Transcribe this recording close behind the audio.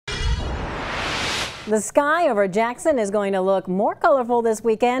The sky over Jackson is going to look more colorful this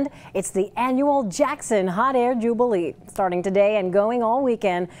weekend. It's the annual Jackson Hot Air Jubilee. Starting today and going all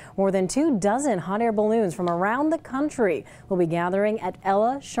weekend, more than 24 hot air balloons from around the country will be gathering at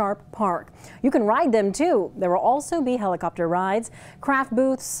Ella Sharp Park. You can ride them too. There will also be helicopter rides, craft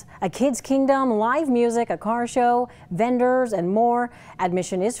booths, a kids kingdom, live music, a car show, vendors, and more.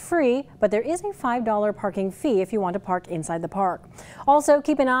 Admission is free, but there is a $5 parking fee if you want to park inside the park. Also,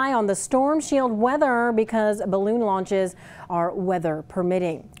 keep an eye on the storm shield weather because balloon launches are weather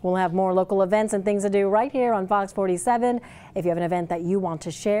permitting. We'll have more local events and things to do right here on Fox 47. If you have an event that you want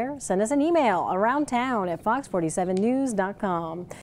to share, send us an email around town at fox47news.com.